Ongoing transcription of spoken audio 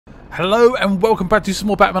Hello and welcome back to some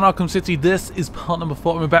more Batman Arkham City. This is part number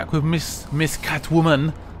 4 and we're back with Miss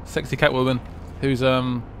Catwoman, sexy Catwoman, who's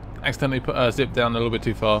accidentally put her zip down a little bit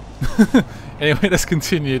too far. Anyway, let's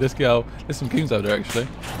continue. Let's go. There's some goons over there actually,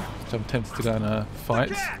 which I'm tempted to go and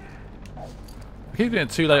fight. I keep doing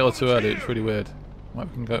it too late or too early. It's really weird. Right,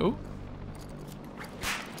 we can go. Ooh.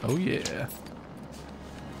 Oh yeah.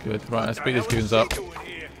 Good. Right, let's beat these goons up.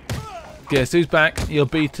 Guess who's back? You're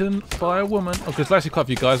beaten by a woman. Oh, there's actually quite a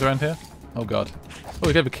few guys around here. Oh god. Oh,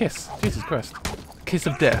 he gave a kiss. Jesus Christ. Kiss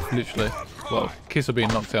of death, literally. Well, kiss of being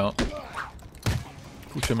knocked out.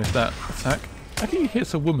 You should miss that attack. How can you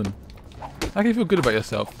hit a woman? How can you feel good about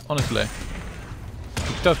yourself? Honestly.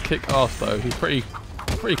 He does kick ass though. He's pretty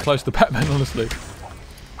close to Batman, honestly.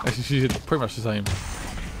 Actually, she's pretty much the same.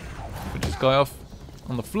 Put this guy off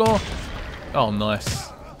on the floor. Oh,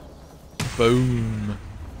 nice. Boom.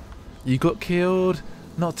 You got killed,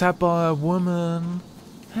 knocked out by a woman.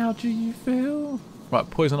 How do you feel? Right,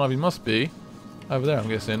 poison ivy must be over there, I'm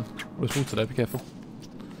guessing. Oh, there's water there, be careful.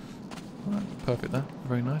 Right, perfect there.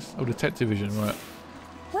 Very nice. Oh, detective vision, right.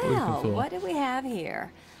 Well, what do we have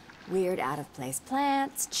here? Weird out-of-place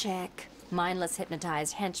plants, check. Mindless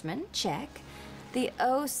hypnotized henchmen, check. The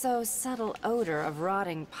oh-so-subtle odor of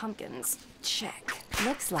rotting pumpkins, check.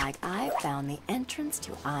 Looks like I found the entrance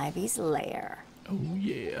to Ivy's lair. Oh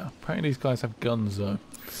yeah. Apparently these guys have guns though.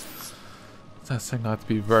 That's something I have to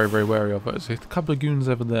be very, very wary of. There's a couple of goons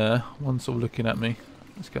over there. One sort of looking at me.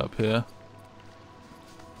 Let's get up here.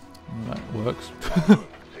 That works.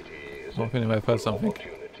 Well, I think I've heard something.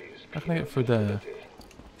 How can I get through there?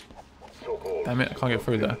 Damn it, I can't get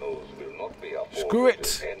through there. Screw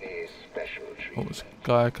it! Oh, this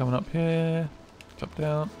guy coming up here. Jump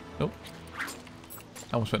down. Nope.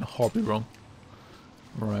 I almost went horribly wrong.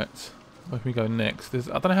 Right. Where can we go next? I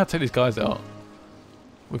don't know how to take these guys out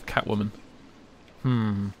with Catwoman. If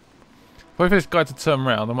I wait for this guy to turn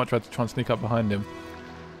around, I might try and sneak up behind him.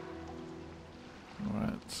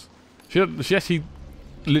 Alright. She actually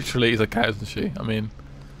literally is a cat, isn't she? I mean,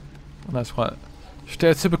 that's quite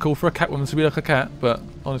stereotypical for a Catwoman to be like a cat, but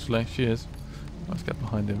honestly, she is. Let's get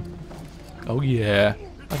behind him. Oh yeah.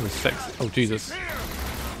 That was sexy. Oh Jesus.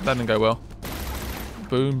 That didn't go well.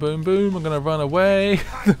 Boom, boom, boom. I'm going to run away.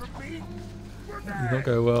 Did not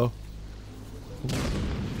go well. Ooh,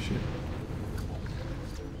 shit.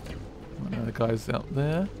 Right, now the guy's out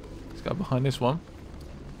there. Let's go behind this one.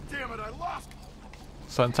 Damn it, I lost.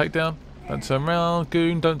 Sudden takedown. Don't turn around.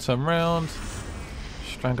 Goon, don't turn around.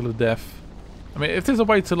 Strangle to death. I mean, if there's a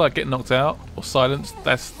way to like get knocked out or silenced,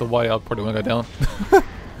 that's the way I'd probably want to go down.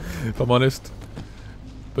 If I'm honest.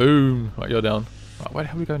 Boom. Right, you're down. Right, where the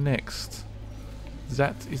hell do we go next?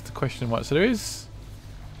 That is the question. Right, so there is...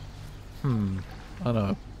 I don't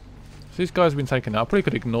know. So these guys have been taken out. I probably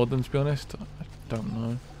could have ignored them, to be honest. I don't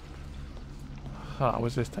know. Aha,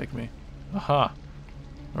 where's this take me? Aha.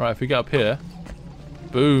 Alright, if we get up here.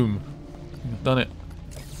 Boom. We've done it.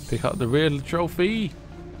 Pick up the Riddler trophy.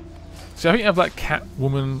 See, I think you have like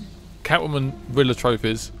Catwoman Riddler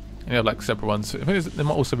trophies. And you have like separate ones. I think there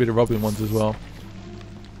might also be the Robin ones as well.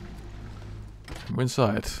 We're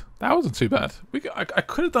inside. That wasn't too bad. I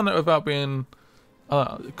could have done it without being...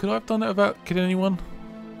 could I have done it without killing anyone?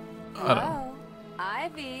 I don't know.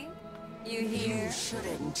 Ivy, you here? You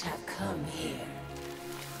shouldn't have come here.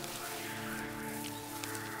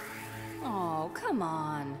 Oh, come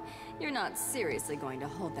on. You're not seriously going to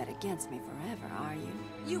hold that against me forever, are you?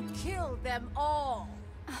 You killed them all.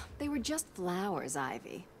 They were just flowers,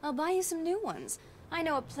 Ivy. I'll buy you some new ones. I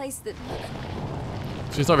know a place that...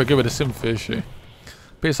 She's not very good with a sympathy, is she?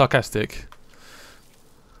 Bit sarcastic.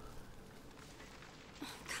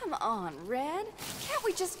 Come on, Red. Can't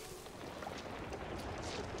we just...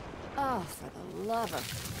 Oh, for the love of...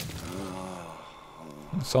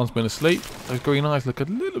 Someone's been asleep. Those green eyes look a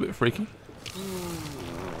little bit freaky.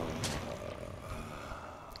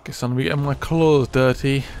 Guess I'm gonna be getting my claws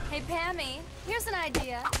dirty. Hey, Pammy, here's an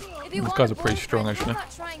idea. If you These guys are pretty strong, actually. Are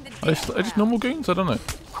they just normal goons? I don't know.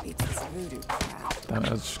 Damn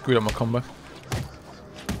it, I screwed up my combo.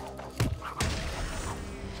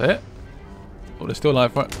 Is that it? Oh, they're still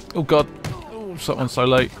alive, right? Oh god. Oh, someone's so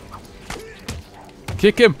late.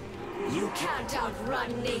 Kick him! You can't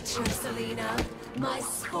outrun nature, Selena. My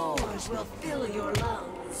spores will fill your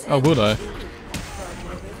lungs. Oh, will they?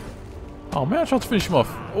 Oh man, I tried to finish him off.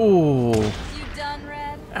 Oh. You done,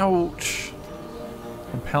 Red? Ouch.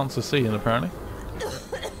 And pounce the ceiling, apparently.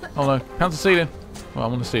 Oh no, pounce the ceiling. Oh,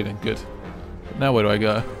 I'm on the ceiling, good. But now where do I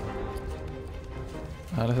go?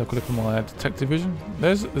 Let's have a quick look at my detective vision.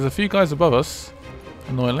 There's a few guys above us,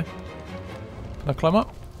 annoyingly. Can I climb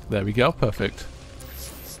up? There we go, perfect.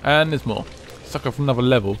 And there's more. Sucker from another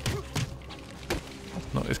level.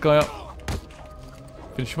 Knock this guy up.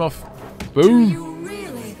 Finish him off. Boom!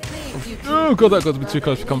 Oh god, that got to be too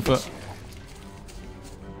close for comfort.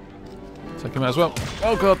 Take him out as well.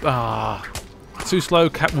 Oh god, ah. Too slow,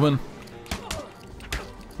 Catwoman.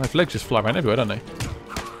 My legs just fly around everywhere, don't they?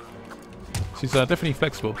 She's definitely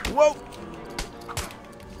flexible. Whoa!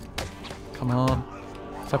 Come on.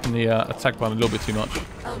 Tapping the attack button a little bit too much.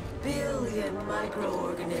 A billion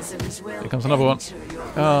microorganisms will Here comes another one.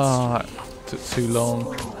 Ah, that took too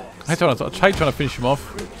long. I hate trying to finish him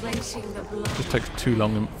off. Just takes too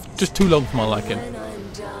long. Just too long for my liking. When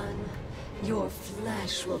I'm done, your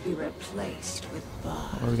flesh will be replaced with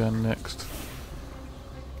blood. Where are we going next?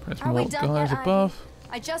 There's Are more we done guys yet, above.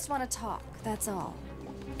 I just want to talk, that's all.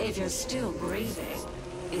 If you're still breathing,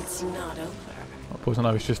 it's not over. Oh, Poison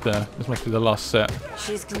Ivy's just there. This must be the last set.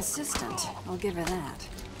 She's consistent, I'll give her that.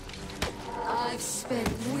 I've spent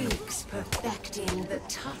weeks perfecting the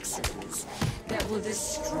toxins that will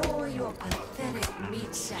destroy your pathetic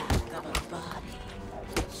meat sack of a body.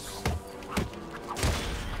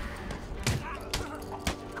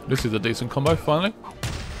 This is a decent combo, finally.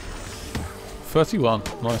 31.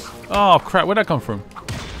 Nice. Oh, crap. Where'd that come from?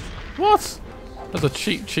 What? That's a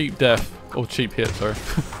cheap death. Or cheap hit, sorry.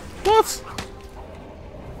 What?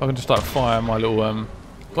 I can just like fire my little do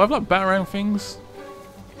I have like batarang things?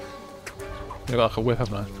 Yeah, I got like a whip,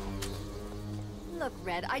 haven't I? Look,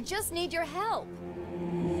 Red, I just need your help.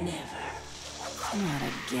 Never. Not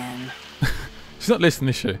again. She's not listening,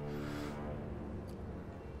 is she?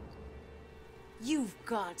 You've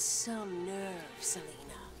got some nerve, Selena.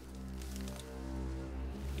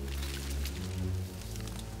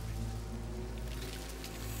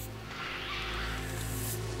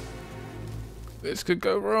 This could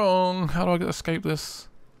go wrong. How do I escape this?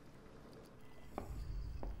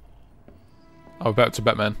 Oh, back to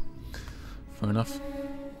Batman. Fair enough.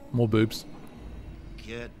 More boobs.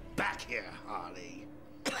 Get back here, Harley.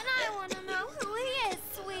 And I want to know who he is,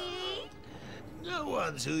 sweetie. No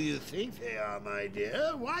one's who you think they are, my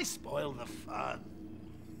dear. Why spoil the fun?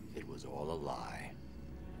 It was all a lie.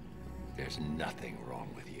 There's nothing wrong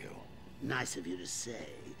with you. Nice of you to say,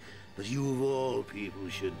 but you of all people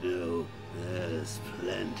should know there's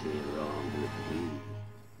plenty wrong with me.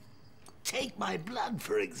 Take my blood,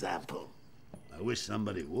 for example. I wish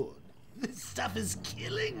somebody would. This stuff is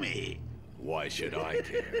killing me. Why should I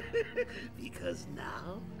care? Because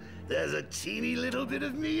now, there's a teeny little bit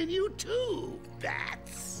of me in you too,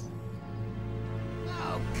 Bats.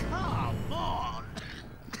 Oh, come on.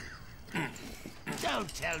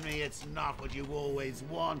 Don't tell me it's not what you always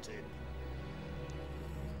wanted.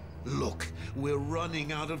 Look, we're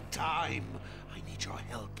running out of time. I need your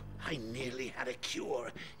help. I nearly had a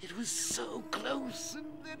cure. It was so close, and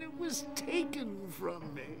then it was taken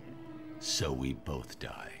from me. So we both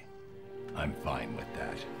die. I'm fine with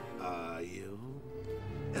that. Are you?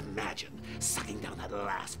 Imagine sucking down that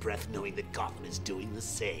last breath knowing that Gotham is doing the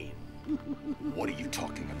same. What are you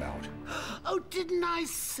talking about? Oh, didn't I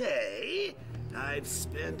say? I've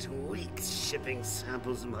spent weeks shipping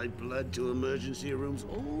samples of my blood to emergency rooms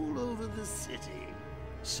all over the city.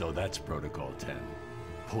 So that's Protocol 10.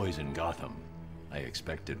 Poison Gotham. I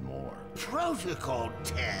expected more. Protocol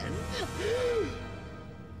 10?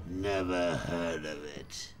 Never heard of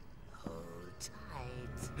it. Hold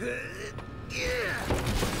tight.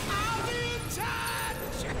 I'll be in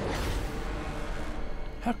touch!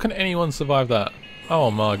 How can anyone survive that?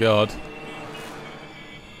 Oh my god.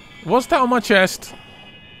 What's that on my chest?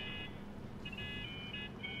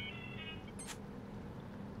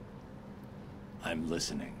 I'm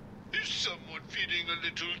listening. Is someone feeling a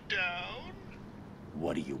little down?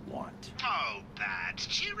 What do you want? Oh, Bat,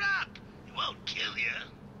 cheer up. It won't kill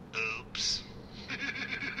you. Oops.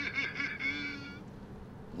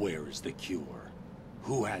 Where is the cure?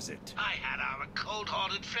 Who has it? I had our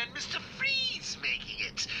cold-hearted friend Mr. Freeze making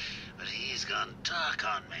it, but he's gone dark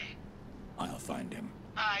on me. I'll find him.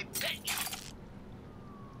 I bet you.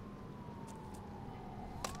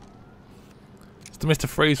 So Mr.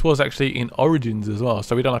 Freeze was actually in Origins as well,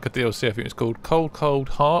 so we done like a DLC. I think it's called Cold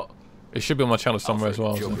Heart. It should be on my channel somewhere as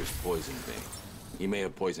well. Joker's poisoned me. He may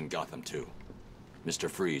have poisoned Gotham too. Mr.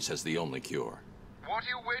 Freeze has the only cure. What are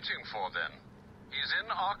you waiting for then? He's in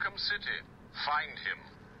Arkham City. Find him.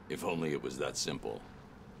 If only it was that simple.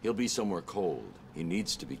 He'll be somewhere cold. He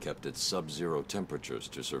needs to be kept at sub-zero temperatures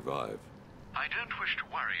to survive. I don't wish to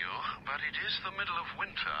worry you, but it is the middle of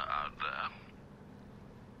winter out there.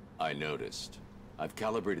 I noticed. I've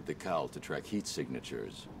calibrated the cowl to track heat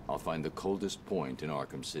signatures. I'll find the coldest point in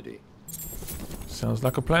Arkham City. Sounds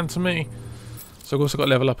like a plan to me. So I've also got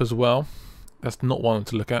level up as well. That's not one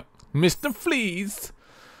to look at. Mr. Freeze!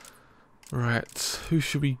 Right, who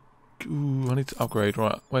should we... Ooh, I need to upgrade.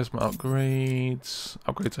 Right, where's my upgrades?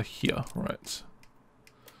 Upgrades are here. Right.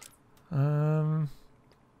 What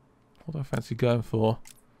do I fancy going for?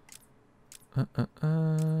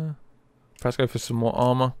 Perhaps go for some more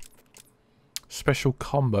armor. Special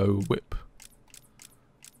combo whip.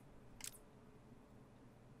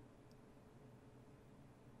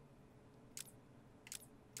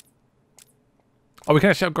 Oh, we can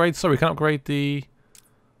actually upgrade. Sorry, we can upgrade the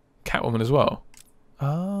Catwoman as well.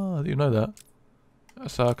 Ah, I didn't know that.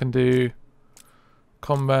 So I can do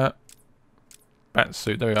combat, bat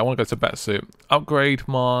suit. There we go. I want to go to bat suit. Upgrade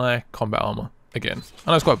my combat armor again.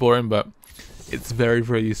 I know it's quite boring, but it's very,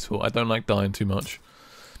 very useful. I don't like dying too much.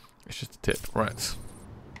 It's just a tip. Right.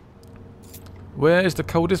 Where is the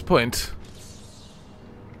coldest point?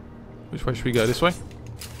 Which way should we go? This way?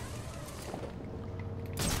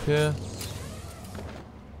 Up here.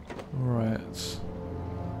 Right.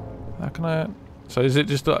 How can I... So is it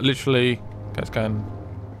just literally... Okay, it's going...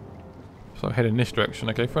 So I'm heading this direction.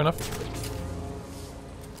 Okay, fair enough.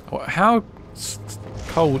 How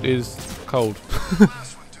cold is cold?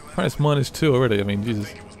 Apparently it's -2 already. I mean,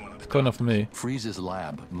 Jesus. It's cold enough for me. Freeze's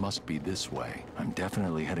lab must be this way. I'm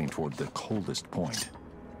definitely heading toward the coldest point.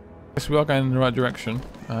 Yes, we are going in the right direction.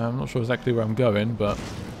 I'm not sure exactly where I'm going, but...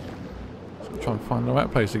 I'm trying to find the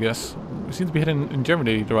right place, I guess. We seem to be heading in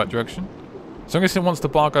generally the right direction. So I'm guessing once the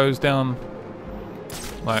bar goes down,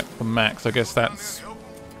 like, the max, I guess that's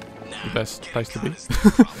the best place to be. Is it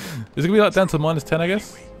going to be like down to -10, I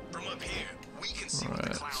guess?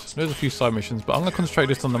 Right. There's a few side missions, but I'm going to concentrate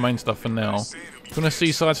just on the main stuff for now. If you want to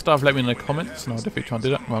see side stuff, let me know in the comments, and I'll definitely try and do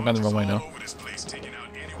that. Well, I'm going the wrong way now. Right.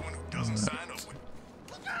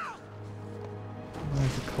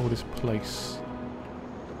 Where's the coldest place?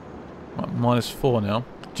 Right, -4 now.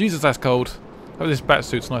 Jesus, that's cold. Hope this bat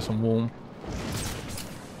suit's nice and warm.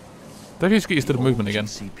 Don't you just get used to the movement again?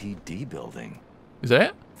 CPD building. Is that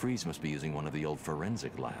it? Freeze must be using one of the old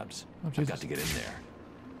forensic labs. Oh, I've got to get in there.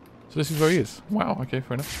 So this is where he is. Wow, okay,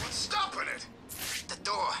 fair enough. What's stopping it? The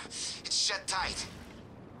door. It's shut tight.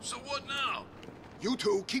 So what now? You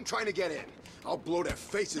two keep trying to get in. I'll blow their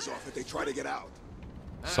faces off if they try to get out.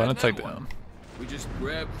 Silent takedown. We just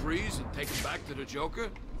grab Freeze and take him back to the Joker?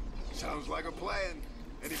 Sounds like a plan.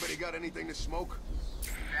 Anybody got anything to smoke?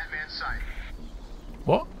 Batman sight.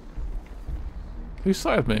 What? Who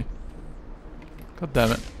sighted me? God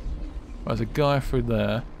damn it. There's a guy through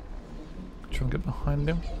there. Try and get behind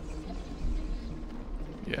him.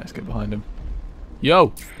 Yeah, let's get behind him.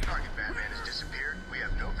 Yo! Target Batman has disappeared. We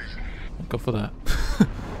have no visual. Thank God for that.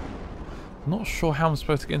 I'm not sure how I'm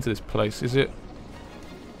supposed to get into this place. Is it...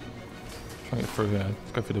 Try and get through here.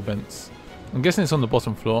 Let's go through the vents. I'm guessing it's on the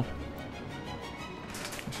bottom floor.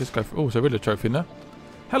 Let's just go through... Oh, there's a Riddler trophy in there.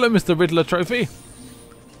 Hello, Mr. Riddler trophy.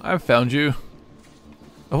 I've found you.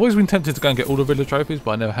 I've always been tempted to go and get all the Riddler trophies,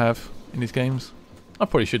 but I never have in these games. I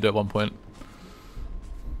probably should do at one point.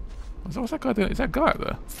 What's that guy doing? Is that guy up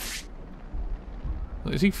there?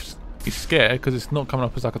 Is he... He's scared because it's not coming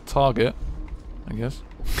up as like a target, I guess.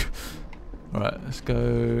 Alright, let's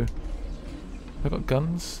go... Have I got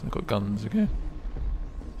guns? I've got guns, okay.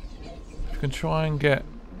 If you can try and get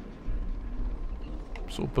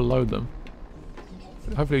sort of below them.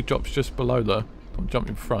 Hopefully it drops just below though. Don't jump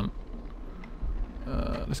in front.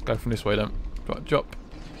 Let's go from this way then. Right, drop.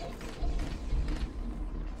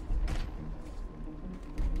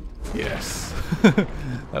 Yes.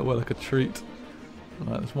 That was like a treat.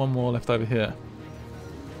 Right, there's one more left over here.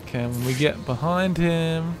 Can we get behind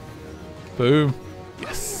him? Boom.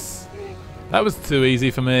 Yes. That was too easy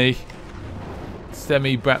for me.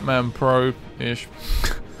 Semi-Batman Pro-ish.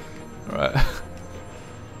 Alright.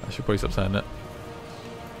 I should probably stop saying that.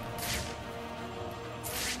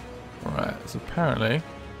 Right, so apparently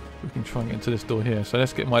we can try and get into this door here. So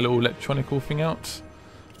let's get my little electronical thing out.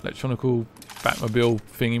 Electronical Batmobile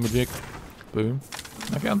thingy majig. Boom.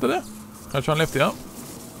 Can I get under there? Can I try and lift it up?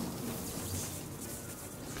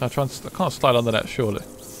 Can I try and... I can't slide under that, surely.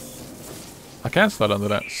 I can slide under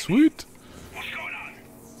that. Sweet! What's going on?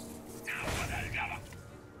 Now for the cover.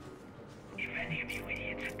 If any of you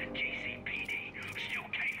idiots at the GCPD are still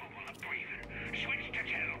capable of breathing, switch to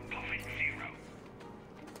channel Coffin 0.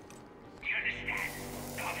 Do you understand?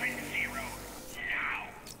 Coffin 0.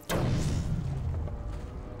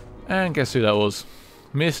 Now! And guess who that was?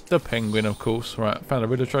 Mr. Penguin, of course. Right, found a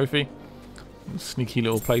Riddler trophy. Sneaky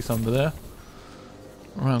little place under there.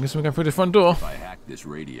 Right, I'm guessing we're going through the front door. If I hack this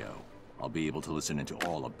radio, I'll be able to listen into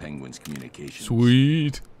all of Penguin's communications.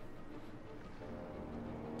 Sweet.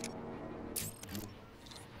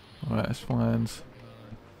 Alright, let's find...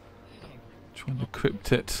 Trying to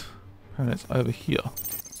crypt it. Apparently it's over here.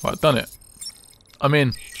 Right, done it. I'm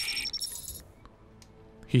in.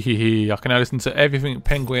 I can now listen to everything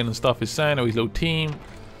Penguin and stuff is saying, or his little team.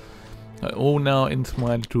 All now into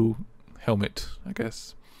my little helmet, I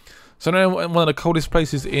guess. So now one of the coldest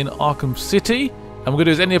places in Arkham City. And we're going to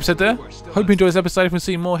do is end the episode there. Hope you enjoyed this episode. If you want to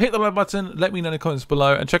see more, hit the like button. Let me know in the comments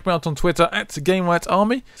below. And check me out on Twitter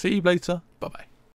 @GameRightsArmy. See you later. Bye-bye.